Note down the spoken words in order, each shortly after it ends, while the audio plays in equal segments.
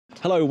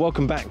Hello,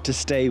 welcome back to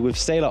Stay with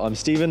Stayla. I'm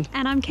Stephen.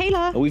 And I'm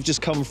Kayla. We've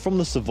just come from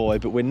the Savoy,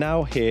 but we're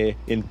now here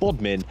in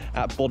Bodmin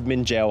at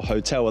Bodmin Jail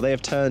Hotel, where they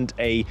have turned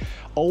a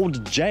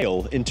old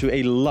jail into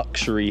a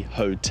luxury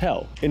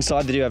hotel.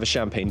 Inside they do have a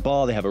champagne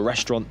bar, they have a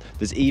restaurant,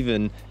 there's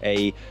even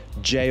a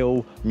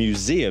jail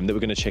museum that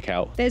we're going to check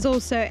out. There's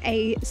also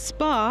a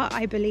spa,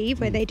 I believe,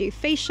 where they do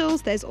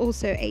facials. There's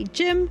also a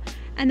gym,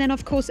 and then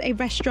of course a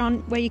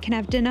restaurant where you can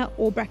have dinner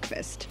or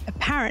breakfast.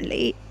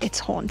 Apparently it's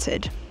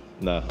haunted.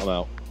 No, I'm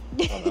out.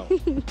 The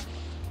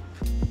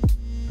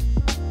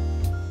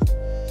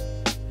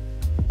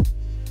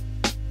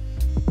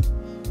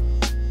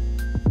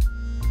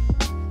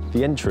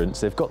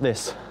entrance, they've got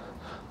this,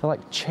 they're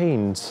like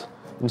chains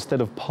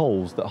instead of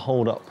poles that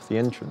hold up the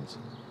entrance.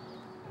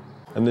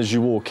 And as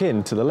you walk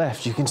in to the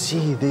left, you can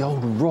see the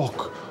old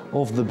rock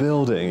of the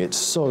building. It's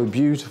so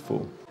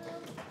beautiful.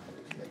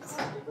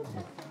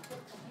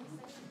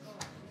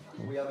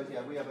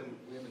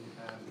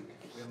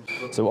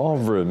 So our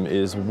room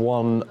is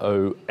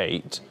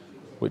 108,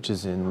 which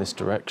is in this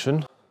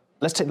direction.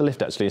 Let's take the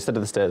lift actually, instead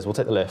of the stairs, we'll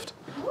take the lift.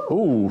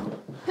 Ooh,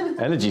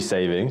 energy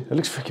saving. It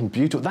looks freaking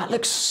beautiful. That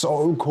looks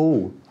so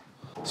cool.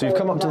 So you've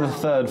come up to the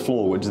 3rd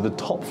floor, which is the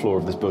top floor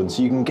of this building,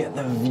 so you can get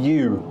the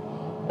view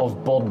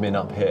of Bodmin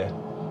up here,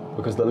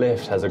 because the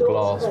lift has a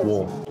glass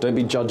wall. Don't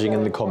be judging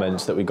in the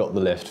comments that we got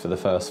the lift for the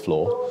 1st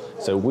floor.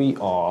 So we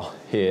are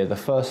here, the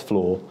 1st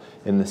floor,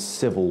 in the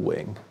civil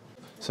wing.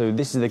 So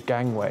this is the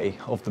gangway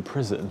of the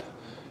prison,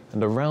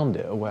 and around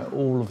it are where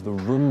all of the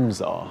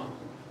rooms are.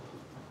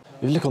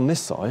 If you look on this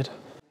side,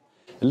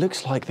 it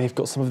looks like they've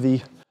got some of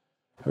the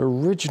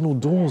original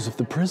doors of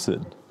the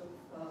prison.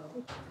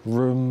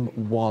 Room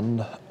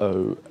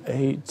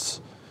 108.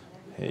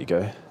 Here you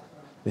go.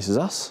 This is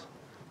us.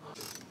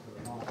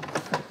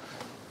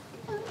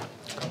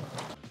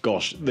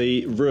 Gosh,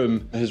 the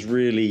room has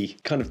really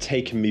kind of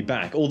taken me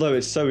back. Although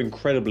it's so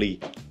incredibly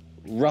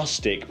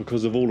rustic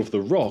because of all of the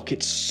rock,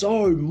 it's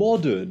so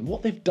modern.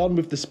 What they've done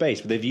with the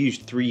space, but they've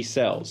used 3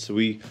 cells. So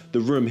the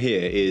room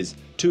here is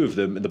 2 of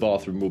them, and the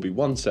bathroom will be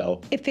 1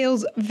 cell. It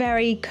feels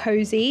very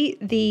cozy.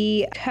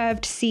 The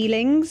curved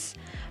ceilings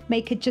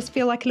make it just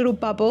feel like a little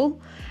bubble.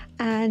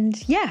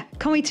 And yeah,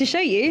 can't wait to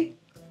show you.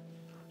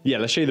 Yeah,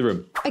 let's show you the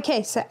room.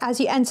 Okay, so as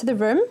you enter the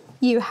room,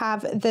 you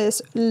have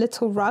this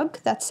little rug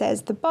that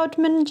says the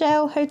Bodmin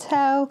Jail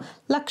Hotel,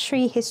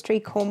 Luxury History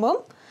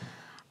Cornwall.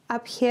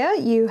 Up here,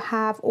 you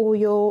have all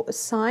your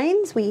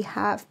signs. We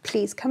have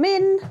please come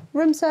in,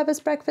 room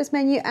service, breakfast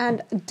menu,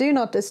 and do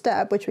not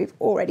disturb, which we've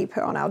already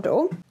put on our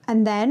door.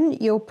 And then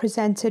you're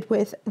presented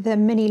with the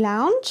mini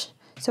lounge.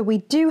 So we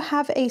do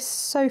have a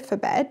sofa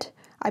bed,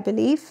 I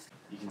believe.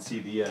 You can see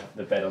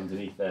the bed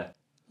underneath there.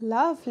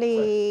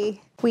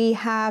 Lovely. We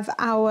have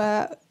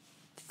our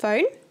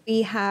phone.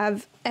 We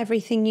have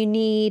everything you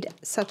need,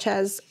 such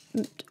as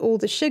all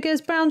the sugars,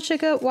 brown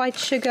sugar, white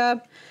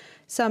sugar,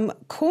 some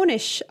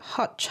Cornish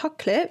hot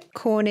chocolate,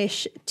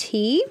 Cornish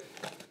tea,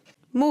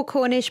 more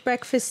Cornish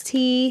breakfast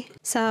tea,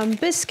 some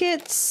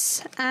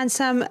biscuits, and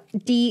some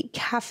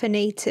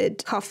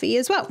decaffeinated coffee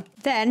as well.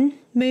 Then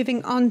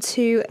moving on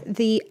to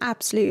the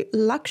absolute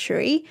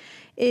luxury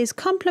is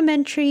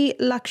complimentary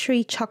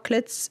luxury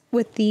chocolates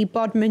with the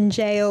Bodmin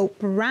Jail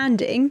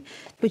branding.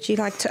 Would you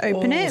like to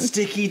open it?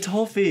 Sticky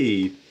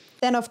toffee.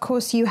 Then of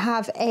course you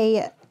have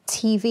a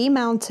TV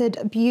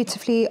mounted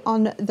beautifully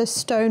on the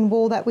stone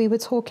wall that we were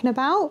talking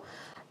about.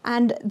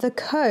 And the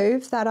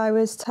cove that I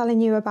was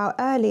telling you about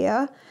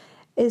earlier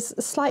is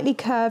slightly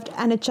curved,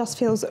 and it just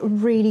feels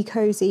really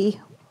cozy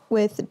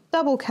with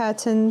double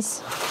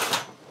curtains,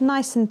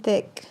 nice and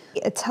thick.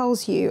 It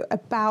tells you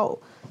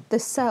about the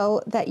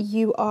cell that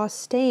you are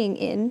staying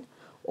in,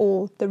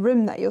 or the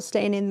room that you're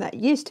staying in that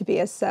used to be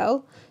a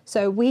cell.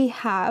 So we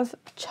have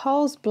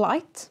Charles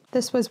Blight.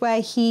 This was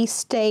where he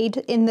stayed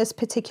in this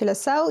particular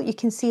cell. You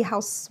can see how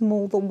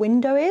small the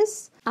window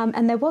is.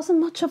 And there wasn't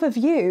much of a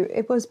view.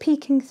 It was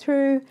peeking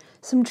through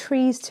some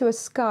trees to a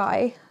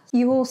sky.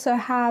 You also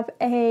have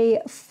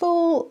a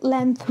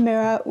full-length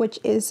mirror, which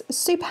is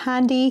super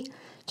handy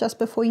just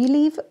before you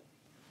leave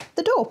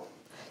the door.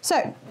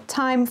 So,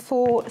 time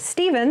for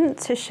Stephen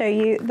to show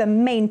you the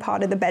main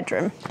part of the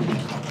bedroom.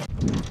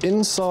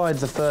 Inside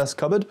the first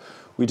cupboard,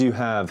 we do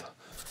have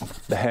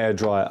the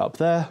hairdryer up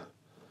there,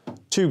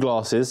 2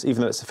 glasses,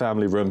 even though it's a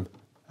family room,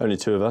 only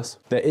 2 of us.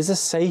 There is a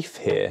safe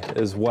here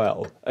as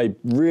well, a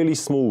really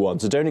small one,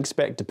 so don't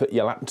expect to put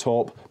your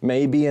laptop,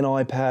 maybe an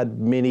iPad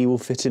mini will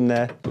fit in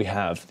there. We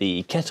have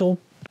the kettle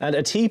and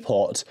a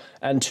teapot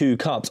and 2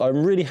 cups.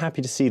 I'm really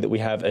happy to see that we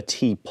have a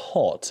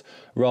teapot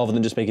rather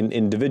than just making an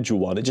individual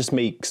one. It just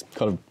makes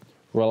kind of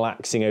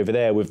relaxing over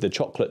there with the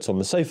chocolates on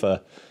the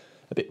sofa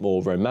a bit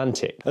more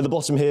romantic. At the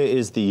bottom here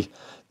is the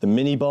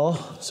mini bar.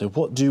 So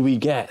what do we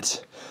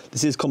get?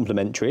 This is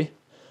complimentary.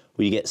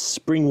 We get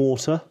spring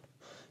water,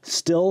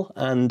 still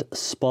and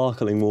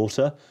sparkling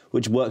water,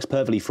 which works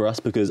perfectly for us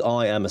because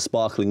I am a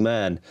sparkling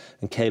man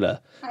and Kayla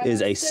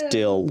is a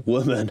still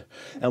woman.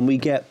 And we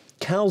get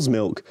cow's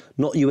milk,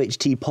 not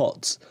UHT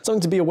pots.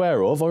 Something to be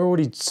aware of, I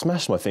already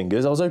smashed my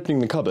fingers. I was opening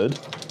the cupboard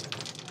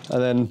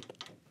and then,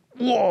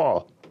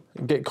 whoa,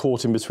 get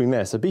caught in between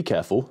there, so be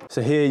careful.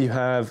 So here you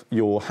have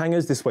your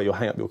hangers, this way you'll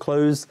hang up your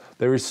clothes.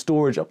 There is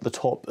storage up the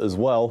top as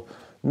well.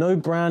 No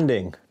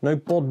branding, no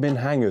Bodmin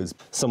hangers.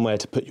 Somewhere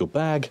to put your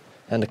bag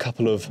and a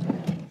couple of,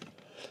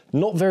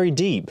 not very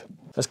deep.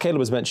 As Kayla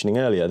was mentioning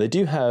earlier, they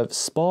do have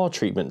spa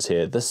treatments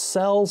here. The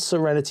Cell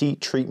Serenity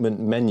Treatment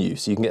menu.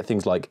 So you can get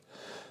things like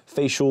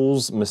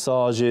facials,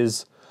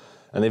 massages,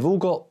 and they've all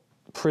got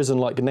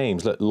prison-like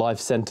names, like life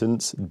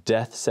sentence,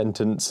 death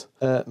sentence.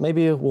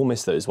 Maybe we'll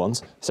miss those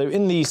ones. So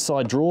in the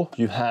side drawer,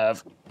 you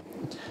have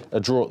a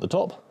drawer at the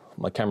top.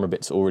 My camera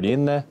bit's already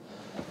in there.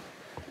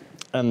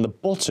 And the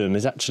bottom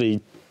is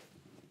actually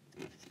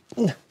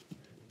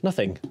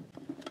nothing.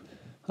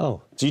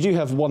 Oh, so you do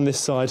have one this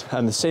side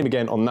and the same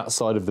again on that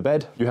side of the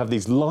bed. You have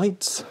these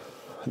lights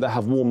that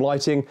have warm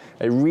lighting,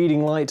 a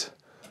reading light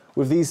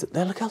with these,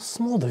 look how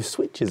small those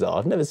switches are.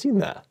 I've never seen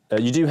that.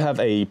 You do have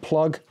a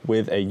plug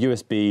with a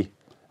USB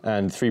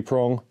and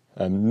 3-prong.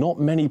 Not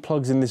many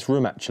plugs in this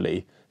room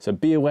actually, so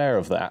be aware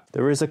of that.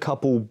 There is a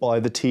couple by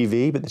the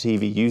TV, but the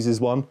TV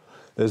uses one.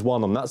 There's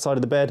one on that side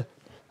of the bed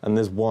and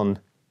there's one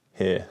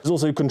here. There's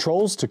also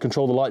controls to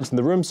control the lights in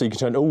the room, so you can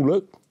turn, oh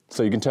look,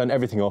 so you can turn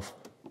everything off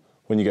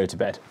when you go to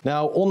bed.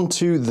 Now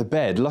onto the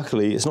bed.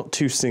 Luckily, it's not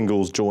two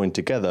singles joined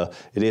together.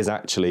 It is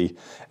actually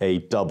a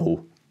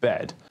double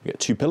bed. You get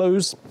 2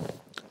 pillows.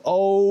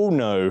 Oh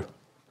no,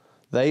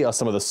 they are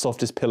some of the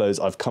softest pillows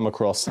I've come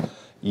across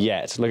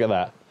yet. Look at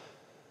that.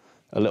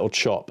 A little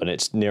chop and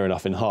it's near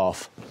enough in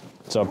half.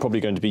 So I'm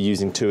probably going to be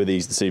using 2 of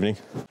these this evening.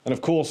 And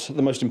of course,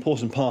 the most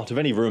important part of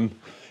any room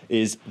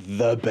is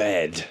the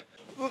bed.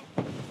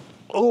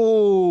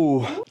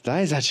 Oh,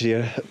 that is actually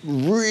a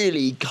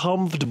really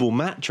comfortable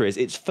mattress.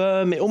 It's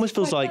firm. It almost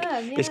feels like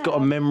it's got a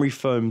memory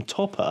foam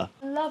topper.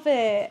 Love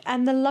it.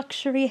 And the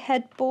luxury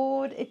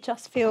headboard, it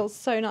just feels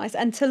so nice.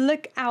 And to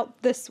look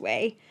out this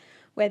way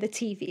where the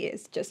TV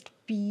is, just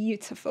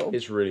beautiful.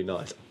 It's really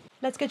nice.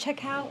 Let's go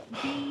check out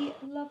the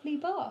lovely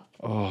bath.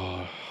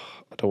 Oh,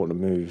 I don't want to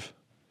move.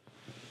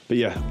 But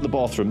yeah, the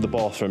bathroom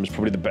is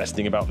probably the best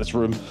thing about this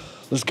room.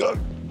 Let's go.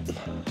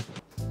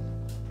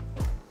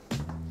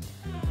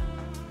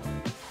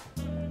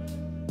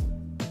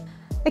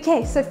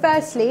 Okay, so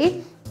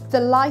firstly, the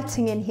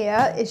lighting in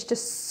here is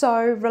just so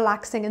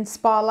relaxing and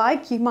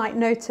spa-like. You might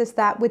notice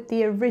that with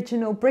the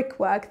original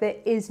brickwork, there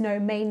is no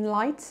main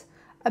light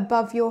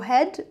above your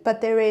head, but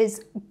there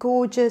is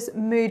gorgeous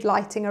mood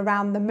lighting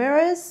around the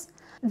mirrors.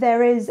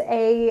 There is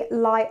a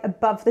light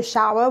above the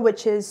shower,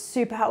 which is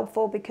super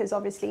helpful because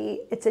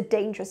obviously it's a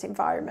dangerous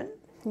environment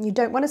and you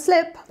don't want to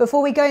slip.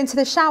 Before we go into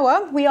the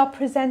shower, we are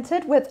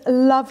presented with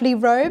lovely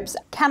robes.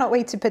 Cannot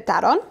wait to put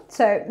that on.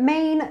 So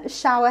main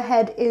shower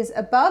head is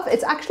above.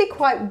 It's actually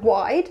quite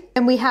wide.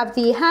 And we have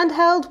the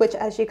handheld, which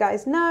as you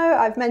guys know,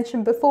 I've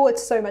mentioned before,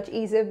 it's so much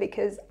easier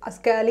because us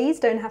girlies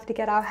don't have to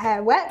get our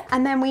hair wet.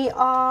 And then we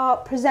are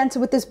presented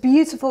with this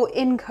beautiful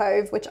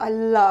in-cove, which I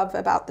love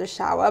about the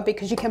shower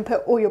because you can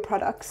put all your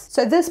products.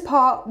 So this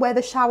part where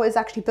the shower is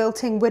actually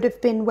built in would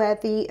have been where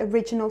the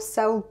original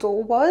cell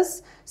door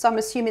was. So I'm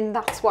assuming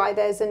that's why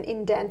there's an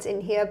indent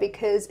in here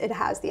because it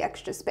has the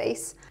extra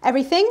space.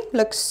 Everything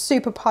looks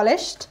super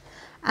polished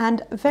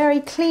and very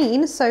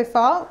clean so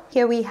far.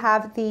 Here we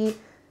have the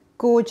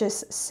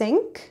gorgeous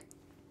sink,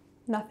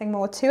 nothing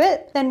more to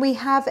it. Then we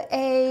have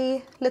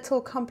a little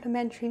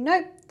complimentary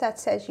note that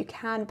says you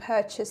can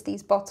purchase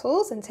these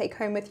bottles and take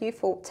home with you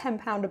for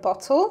 £10 a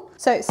bottle.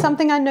 So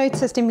something I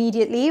noticed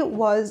immediately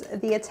was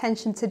the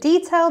attention to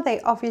detail.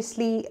 They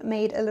obviously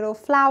made a little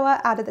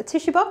flower out of the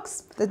tissue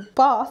box. The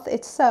bath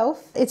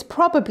itself, it's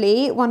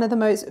probably one of the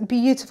most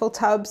beautiful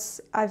tubs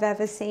I've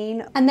ever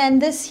seen. And then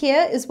this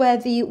here is where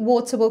the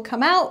water will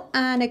come out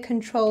and it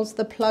controls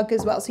the plug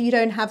as well. So you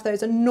don't have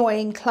those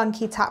annoying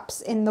clunky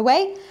taps in the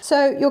way.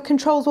 So your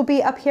controls will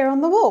be up here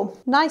on the wall.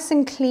 Nice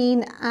and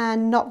clean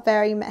and not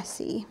very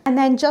messy. And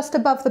then just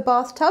above the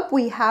bathtub,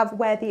 we have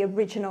where the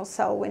original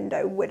cell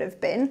window would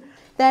have been.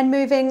 Then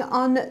moving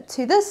on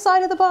to this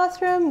side of the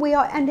bathroom, we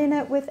are ending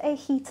it with a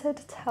heated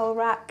towel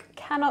rack.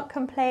 Cannot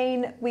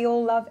complain. We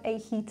all love a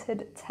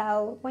heated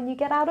towel when you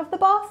get out of the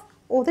bath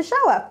or the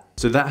shower.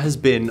 So that has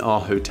been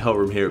our hotel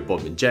room here at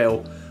Bodmin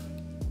Jail.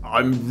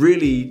 I'm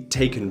really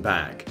taken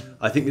back.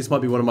 I think this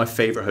might be one of my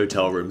favorite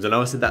hotel rooms. I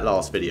know I said that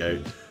last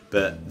video,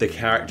 but the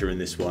character in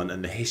this one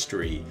and the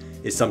history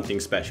is something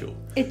special.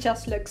 It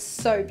just looks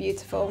so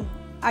beautiful.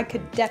 I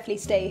could definitely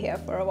stay here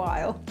for a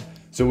while.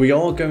 So we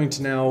are going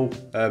to now,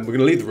 we're going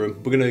to leave the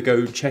room. We're going to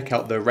go check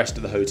out the rest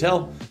of the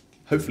hotel,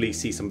 hopefully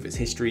see some of its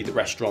history, the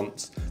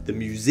restaurants, the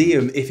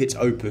museum if it's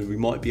open. We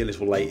might be a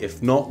little late.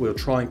 If not, we'll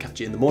try and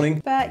catch it in the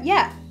morning. But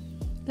yeah,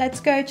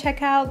 let's go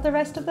check out the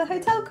rest of the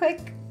hotel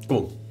quick. Come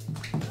on.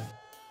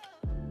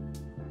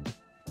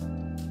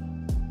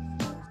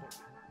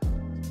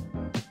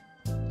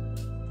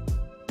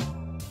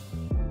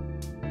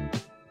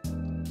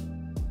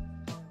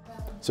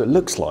 So it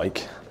looks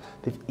like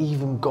they've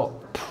even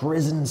got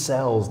prison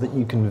cells that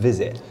you can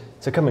visit.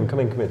 So come in, come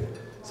in, come in.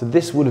 So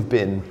this would have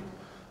been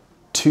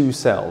 2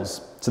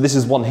 cells. So this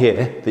is one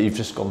here that you've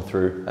just gone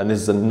through, and this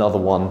is another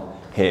one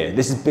here.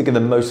 This is bigger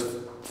than most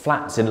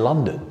flats in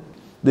London.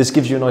 This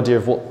gives you an idea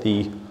of what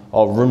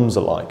our rooms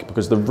are like,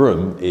 because the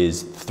room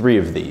is 3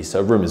 of these. So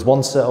a room is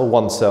one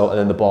cell, and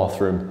then the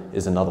bathroom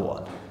is another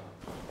one.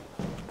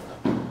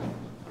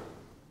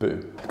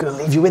 Boo. I'm gonna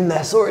leave you in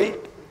there, sorry.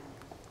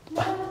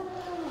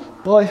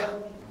 Bye.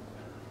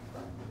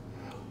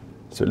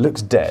 So it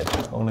looks dead.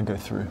 I wanna go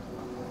through.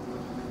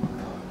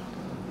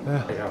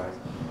 Yeah.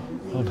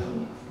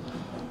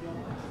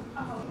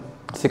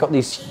 So they've got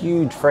these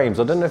huge frames.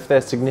 I don't know if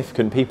they're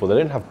significant people. They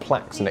don't have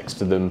plaques next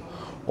to them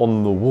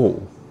on the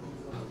wall.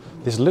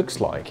 This looks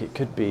like it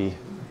could be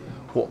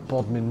what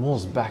Bodmin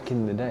was back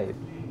in the day.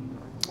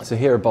 So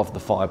here above the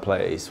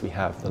fireplace, we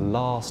have the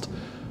last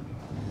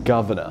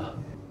governor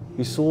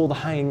who saw the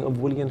hanging of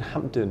William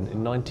Hampden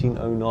in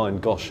 1909.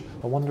 Gosh,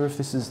 I wonder if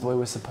this is the way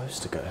we're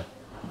supposed to go.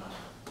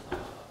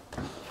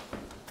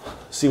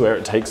 See where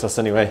it takes us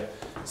anyway.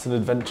 It's an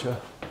adventure.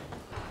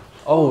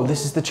 Oh,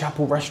 this is the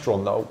chapel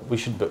restaurant though. We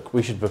should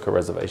book a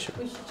reservation.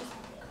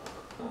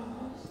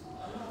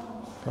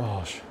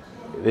 Gosh,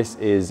 this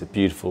is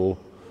beautiful.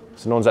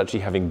 So no one's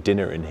actually having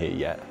dinner in here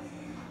yet.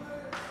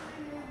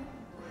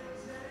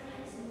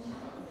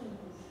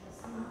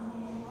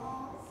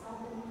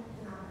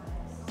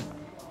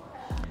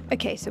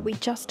 Okay, so we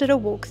just did a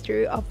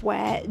walkthrough of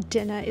where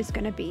dinner is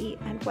going to be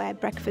and where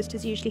breakfast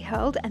is usually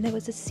held, and there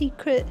was a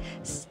secret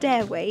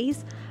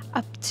stairways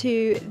up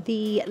to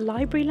the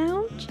library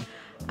lounge.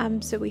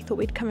 So we thought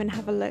we'd come and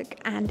have a look,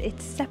 and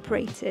it's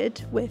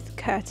separated with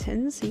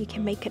curtains so you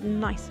can make it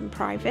nice and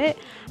private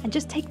and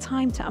just take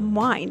time to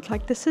unwind.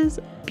 Like, this is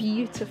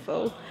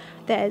beautiful.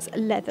 There's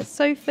leather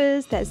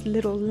sofas, there's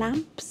little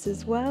lamps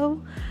as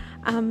well,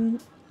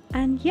 and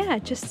yeah,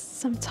 just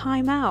some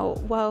time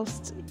out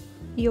whilst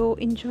you're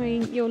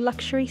enjoying your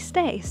luxury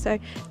stay. So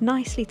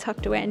nicely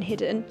tucked away and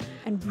hidden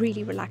and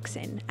really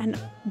relaxing, and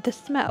the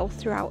smell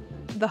throughout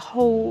the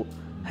whole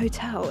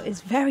hotel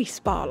is very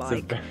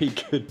spa-like. That's a very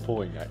good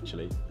point,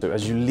 actually. So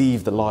as you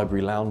leave the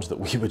library lounge that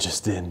we were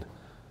just in,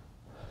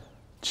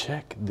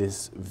 check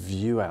this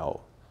view out.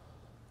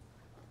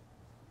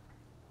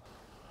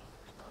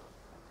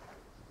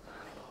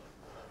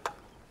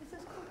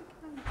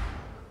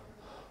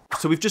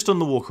 So we've just done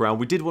the walk around.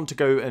 We did want to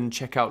go and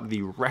check out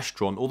the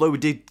restaurant, although we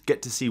did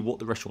get to see what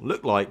the restaurant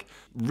looked like.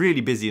 Really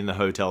busy in the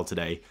hotel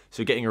today,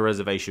 so getting a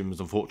reservation was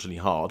unfortunately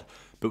hard,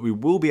 but we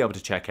will be able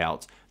to check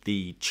out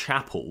the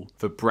chapel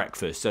for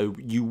breakfast. So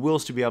you will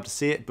still be able to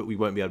see it, but we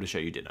won't be able to show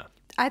you dinner.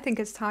 I think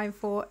it's time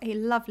for a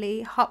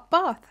lovely hot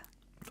bath.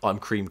 I'm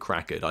cream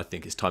crackered. I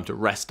think it's time to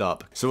rest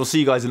up. So we'll see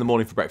you guys in the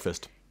morning for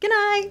breakfast. Good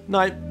night.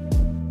 Night.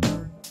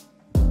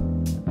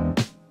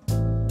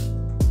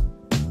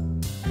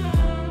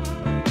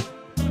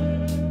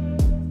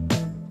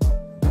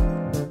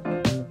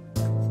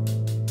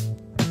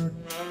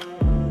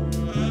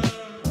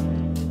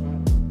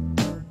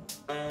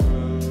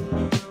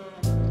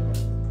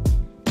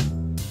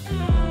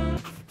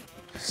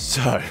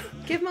 So,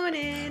 good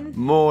morning.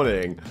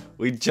 Morning.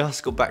 We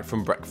just got back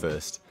from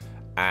breakfast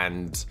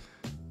and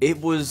it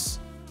was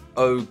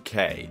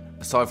okay.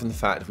 Aside from the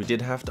fact we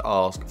did have to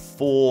ask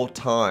 4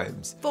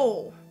 times.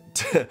 4.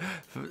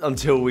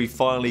 Until we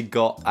finally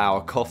got our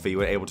coffee,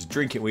 we were able to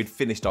drink it. We'd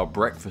finished our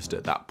breakfast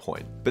at that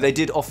point. But they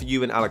did offer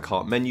you an a la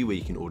carte menu where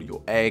you can order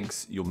your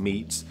eggs, your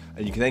meats,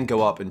 and you can then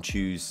go up and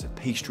choose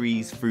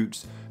pastries,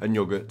 fruits, and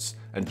yogurts,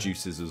 and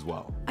juices as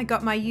well. I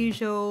got my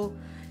usual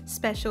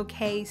Special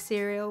K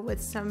cereal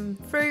with some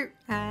fruit,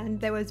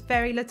 and there was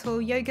very little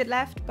yogurt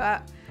left,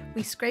 but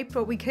we scraped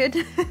what we could.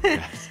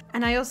 Yes.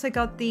 And I also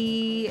got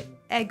the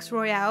eggs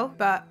royale,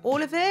 but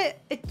all of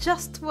it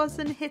just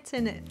wasn't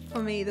hitting it for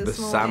me this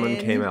morning. The salmon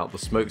came out, the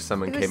smoked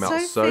salmon came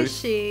out so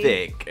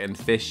thick and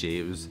fishy.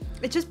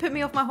 It just put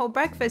me off my whole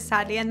breakfast,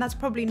 sadly, and that's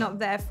probably not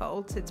their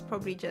fault. It's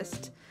probably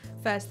just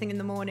first thing in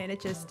the morning.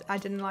 I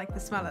didn't like the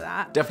smell of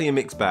that. Definitely a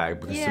mixed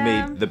bag, because to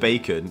me, the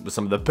bacon was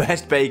some of the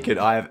best bacon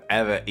I have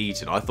ever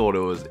eaten. I thought it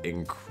was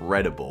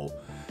incredible.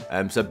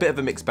 So a bit of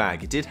a mixed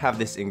bag. It did have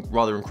this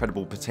rather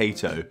incredible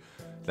potato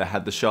that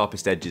had the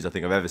sharpest edges I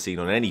think I've ever seen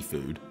on any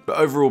food. But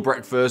overall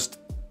breakfast,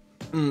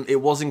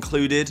 it was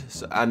included,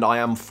 and I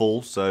am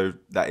full, so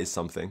that is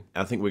something.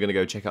 I think we're gonna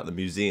go check out the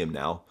museum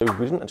now. We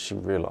didn't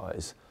actually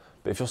realise,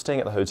 but if you're staying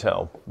at the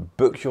hotel,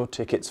 book your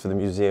tickets for the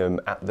museum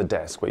at the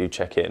desk where you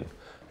check in,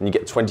 and you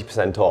get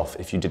 20% off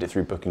if you did it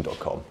through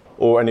booking.com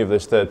or any of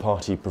those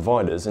third-party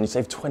providers, and you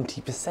save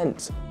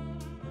 20%.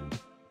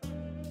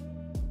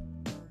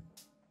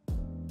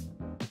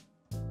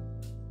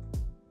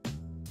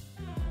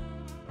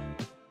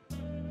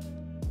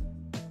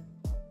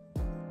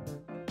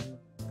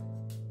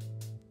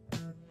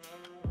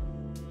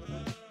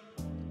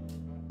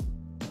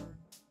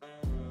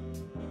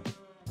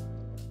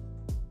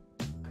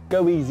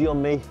 Go easy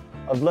on me.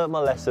 I've learnt my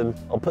lesson.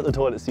 I'll put the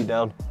toilet seat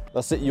down.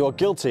 That's it, you are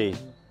guilty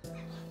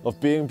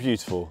of being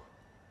beautiful.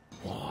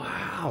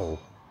 Wow.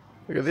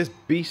 Look at this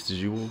beast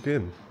as you walk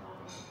in.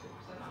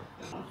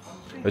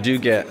 I do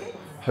get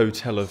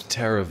Hotel of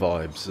Terror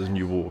vibes as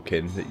you walk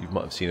in that you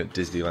might have seen at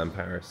Disneyland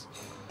Paris.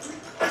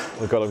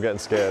 Oh God, I'm getting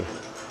scared.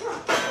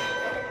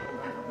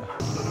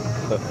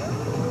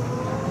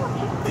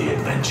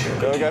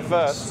 adventure. Go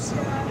first.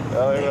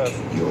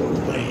 Make your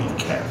way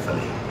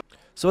carefully.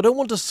 So I don't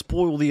want to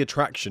spoil the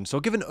attraction, so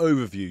I'll give an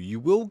overview. You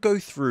will go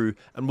through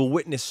and will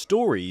witness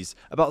stories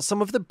about some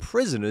of the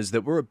prisoners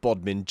that were at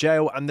Bodmin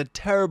jail and the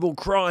terrible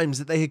crimes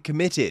that they had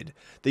committed.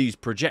 They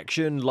used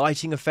projection,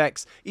 lighting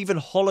effects, even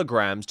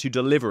holograms to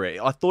deliver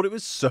it. I thought it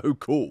was so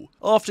cool.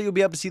 After, you'll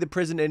be able to see the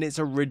prison in its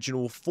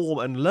original form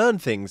and learn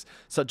things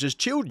such as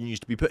children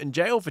used to be put in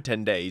jail for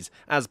 10 days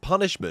as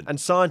punishment, and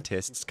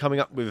scientists coming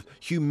up with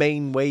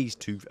humane ways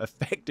to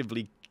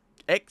effectively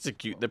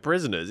execute the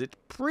prisoners. It's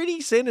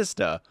pretty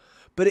sinister,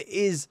 but it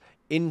is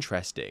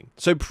interesting.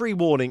 So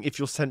pre-warning, if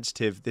you're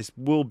sensitive, this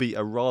will be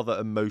a rather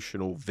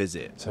emotional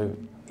visit. So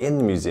in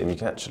the museum, you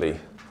can actually,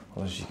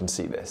 well, as you can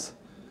see this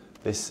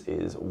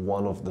is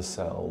one of the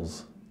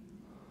cells,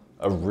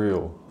 a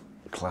real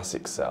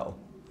classic cell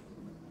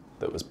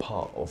that was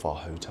part of our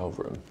hotel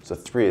room. So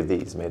 3 of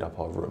these made up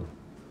our room.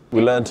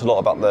 We learned a lot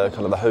about the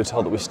kind of the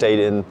hotel that we stayed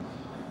in,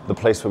 the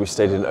place where we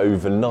stayed in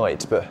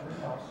overnight, but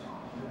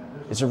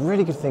it's a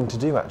really good thing to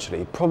do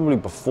actually, probably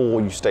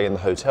before you stay in the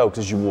hotel,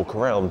 because as you walk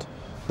around,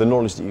 the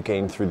knowledge that you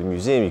gain through the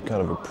museum, you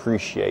kind of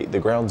appreciate the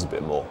grounds a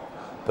bit more.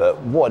 But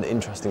what an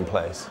interesting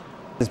place.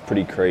 This is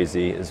pretty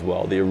crazy as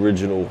well, the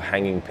original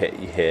hanging pit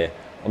you hear.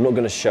 I'm not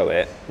going to show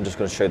it, I'm just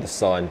going to show the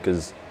sign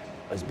because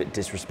it's a bit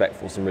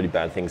disrespectful, some really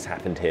bad things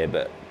happened here,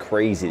 but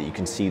crazy that you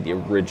can see the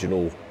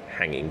original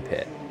hanging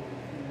pit.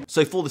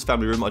 So for this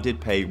family room, I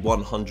did pay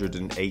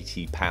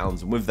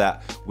 £180, and with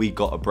that, we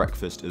got a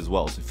breakfast as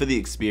well. So for the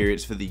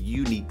experience, for the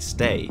unique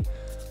stay,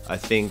 I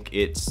think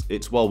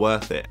it's well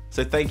worth it.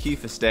 So thank you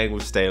for staying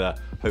with Stayla.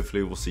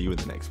 Hopefully we'll see you in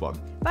the next one.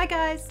 Bye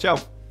guys. Ciao.